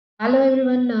Hello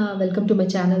everyone, welcome to my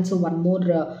channel. So one more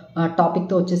topic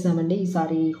తో వచ్చేసామండి.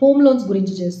 ఈసారి home loans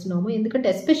గురించి చేస్తున్నాము. ఎందుకంటే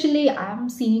especially I am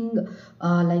seeing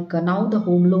now the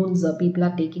home loans people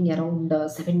are taking around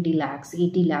 70 lakhs,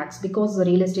 80 lakhs because the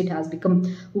real estate has become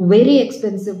very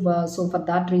expensive. So for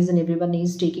that reason everyone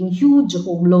is taking huge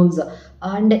home loans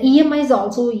and EMIs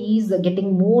also is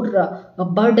getting more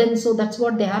burden. So that's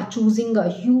what they are choosing a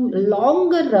huge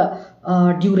longer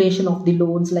duration of the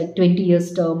loans, like 20 years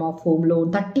term of home loan,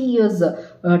 30 years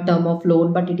term of loan,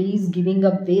 but it is giving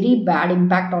a very bad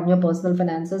impact on your personal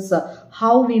finances.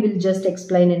 How we will just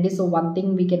explain it. So one thing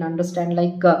we can understand,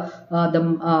 the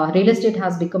real estate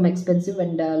has become expensive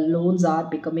and loans are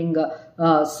becoming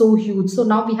so huge. So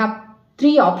now we have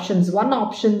three options. One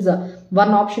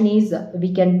option is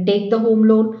we can take the home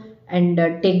loan and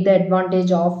take the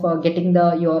advantage of getting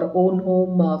your own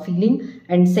home feeling,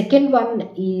 and second one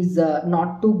is not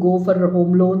to go for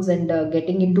home loans and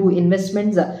getting into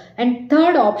investments, and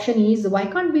third option is why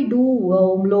can't we do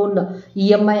home loan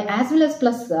EMI as well as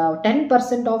plus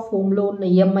 10% of home loan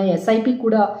EMI SIP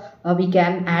kuda we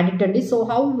can add it. And so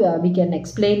how we can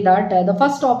explain that? The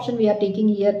first option we are taking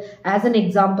here as an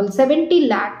example, 70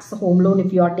 lakhs home loan if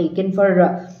you are taken for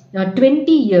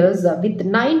 20 years with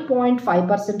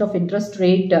 9.5% of interest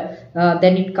rate,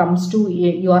 then it comes to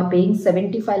you are paying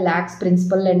 75 lakhs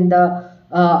principal and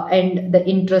the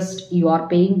interest you are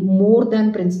paying more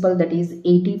than principal, that is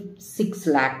 86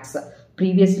 lakhs.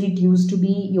 Previously it used to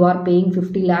be you are paying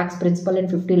 50 lakhs principal and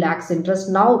 50 lakhs interest.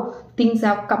 Now things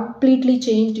have completely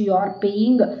changed. You are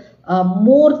paying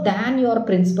more than your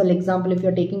principal. Example, if you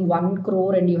are taking 1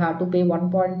 crore and you have to pay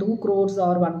 1.2 crores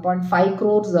or 1.5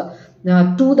 crores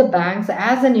to the banks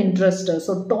as an interest.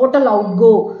 So total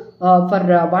outgo for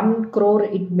 1 crore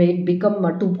it may become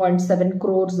 2.7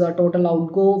 crores total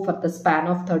outgo for the span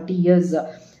of 30 years.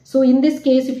 So in this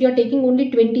case, if you are taking only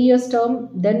 20 years term,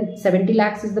 then 70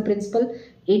 lakhs is the principal,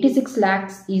 86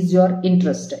 lakhs is your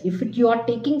interest. If you are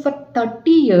taking for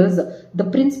 30 years, the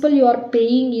principal you are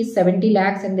paying is 70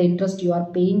 lakhs and the interest you are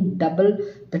paying double,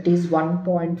 that is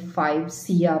 1.5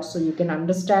 CR. So you can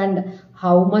understand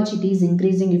how much it is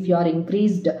increasing if you are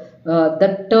increased the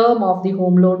term of the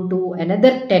home loan to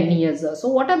another 10 years. So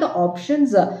what are the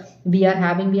options we are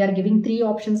having? We are giving three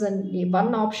options, and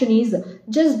one option is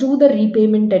just do the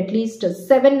repayment at least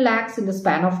 7 lakhs in the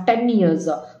span of 10 years.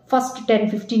 First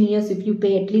 10-15 years if you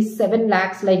pay at least 7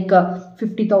 lakhs, like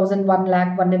 50,000, 1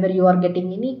 lakh, whenever you are getting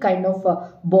any kind of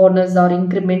bonus or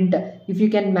increment, if you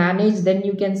can manage, then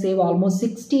you can save almost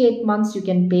 68 months you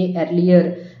can pay earlier.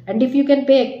 And if you can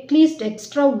pay at least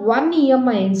extra 1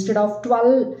 EMI instead of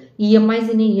 12 EMIs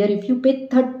in a year, if you pay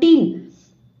 13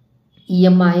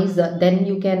 EMIs, then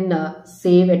you can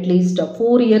save at least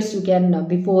 4 years. You can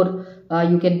before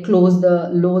you can close the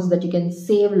loans, that you can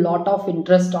save lot of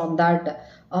interest on that.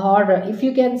 Or if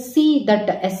you can see that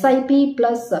SIP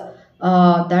plus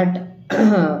that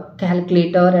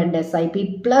calculator and SIP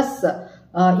plus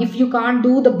if you can't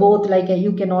do the both, like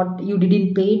you couldn't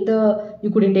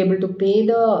able to pay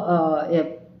the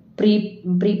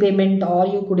prepayment, or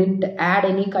you couldn't add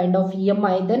any kind of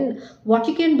EMI, then what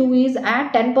you can do is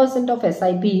add 10% of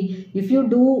SIP. If you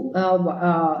do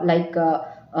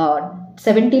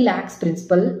 70 lakhs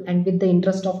principal and with the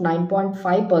interest of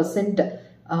 9.5%,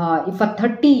 if for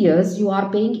 30 years you are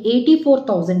paying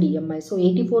 84,000 EMI. So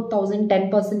 84,000,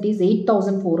 10% is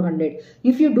 8,400.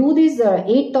 If you do this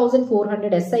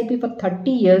 8,400 SIP for 30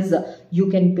 years, you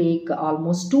can pay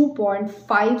almost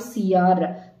 2.5 CR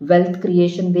wealth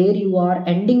creation, where you are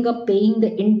ending up paying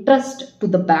the interest to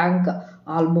the bank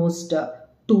almost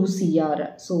 2 CR.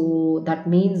 So that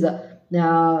means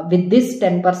with this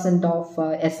 10% of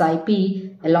SIP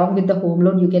along with the home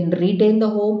loan, you can retain the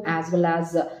home as well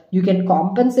as you can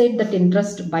compensate that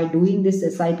interest by doing this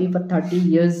SIP for 30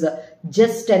 years,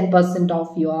 just 10%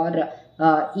 of your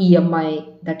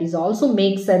EMI. That is also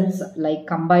makes sense, like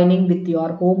combining with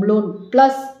your home loan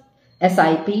plus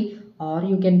SIP, or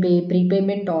you can pay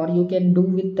prepayment, or you can do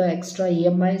with the extra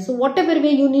EMI. So whatever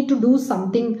way you need to do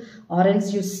something, or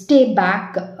else you stay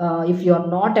back if you are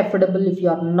not affordable, if you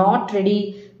are not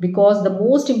ready, because the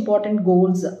most important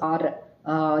goals are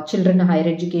children higher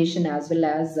education as well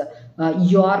as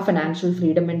your financial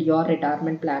freedom and your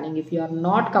retirement planning. If you are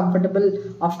not comfortable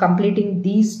of completing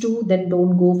these two, then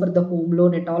don't go for the home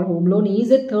loan at all. Home loan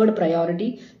is a third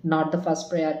priority, not the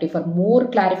first priority. For more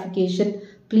clarification,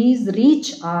 please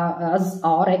reach us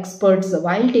or experts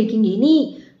while taking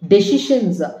any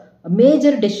decisions,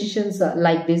 major decisions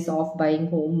like this of buying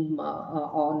home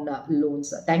on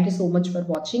loans. Thank you so much for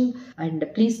watching, and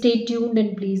please stay tuned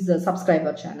and please subscribe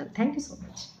our channel. Thank you so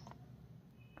much.